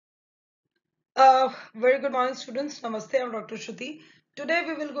Very good morning, students. Namaste. I'm Dr. Shruti. Today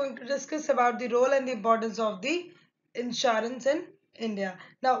we will going to discuss about the role and the importance of the insurance in India.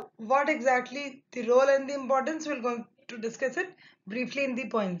 Now, what exactly the role and the importance? We're going to discuss it briefly in the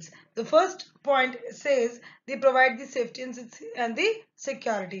points. The first point says they provide the safety and the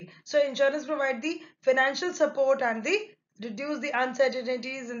security. So, insurance provide the financial support and the reduce the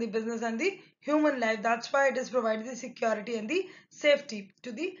uncertainties in the business and the human life. That's why it is providing the security and the safety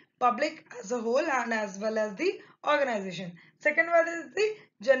to the public as a whole and as well as the organization. Second one is the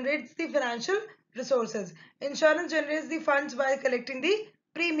generates the financial resources. Insurance generates the funds by collecting the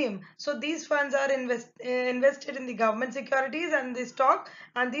premium. So these funds are invested in the government securities and the stock,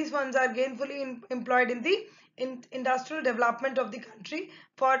 and these funds are gainfully employed in the industrial development of the country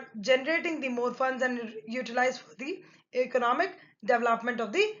for generating the more funds and utilized for the economic development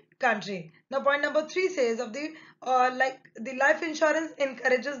of the country. Now point number 3 says of the like the life insurance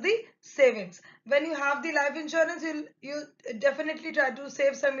encourages the savings. When you have the life insurance, you definitely try to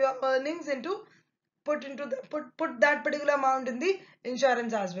save some of your earnings into put that particular amount in the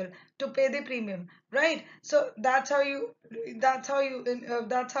insurance as well to pay the premium, right? So that's how it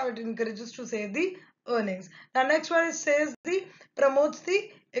encourages to save the earnings. Now next one, it says the promotes the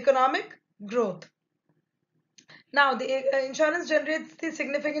economic growth. Now, the insurance generates the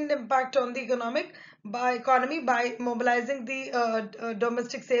significant impact on the economy by mobilizing the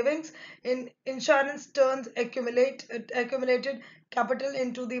domestic savings. Insurance turns accumulated capital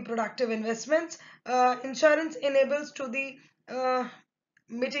into the productive investments. Insurance enables to the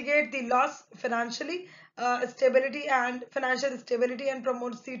mitigate the loss financial stability, and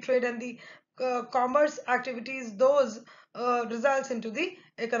promotes the trade and the commerce activities. Those results into the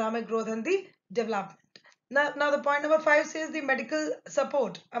economic growth and the development. Now the point number 5 says the medical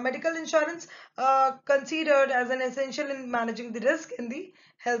support. A medical insurance considered as an essential in managing the risk in the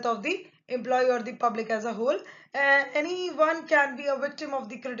health of the employee or the public as a whole. Anyone can be a victim of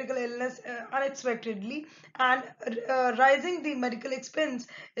the critical illness unexpectedly, and rising the medical expense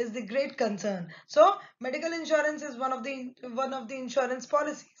is the great concern. So medical insurance is one of the insurance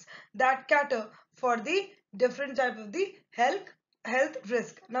policies that cater for the different type of the health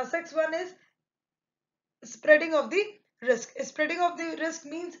risk. Now, next one is spreading of the risk. Spreading of the risk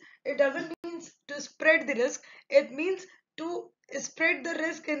means, it doesn't mean to spread the risk, it means to spread the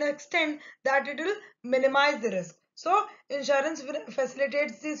risk in an extent that it will minimize the risk. So insurance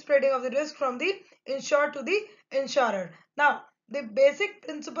facilitates the spreading of the risk from the insured to the insurer. Now the basic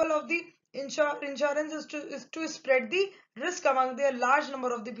principle of the insurance is to spread the risk among the large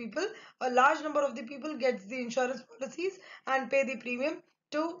number of the people. A large number of the people gets the insurance policies and pay the premium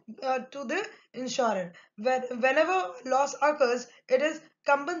to the insurer. Whenever loss occurs, it is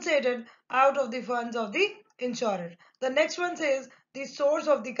compensated out of the funds of the insurer. The next one says the source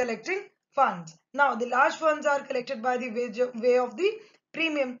of the collecting funds. Now, the large funds are collected by the way of the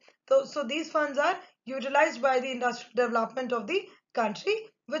premium. So these funds are utilized by the industrial development of the country,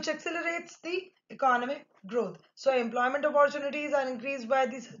 which accelerates the economic growth. So employment opportunities are increased by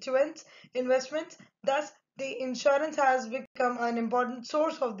the subsequent investments. Thus, the insurance has become an important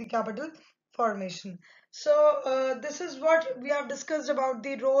source of the capital formation. So this is what we have discussed about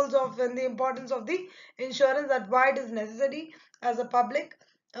the roles of and the importance of the insurance, that why it is necessary as a public,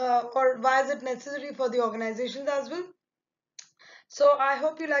 or why is it necessary for the organizations as well. So I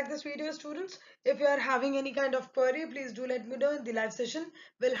hope you like this video, students. If you are having any kind of query, please do let me know in the live session.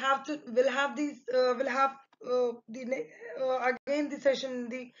 Again the session,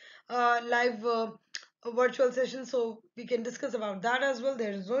 the live virtual session, so we can discuss about that as well.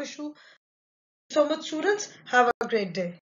 There is no issue. So much, students. Have a great day.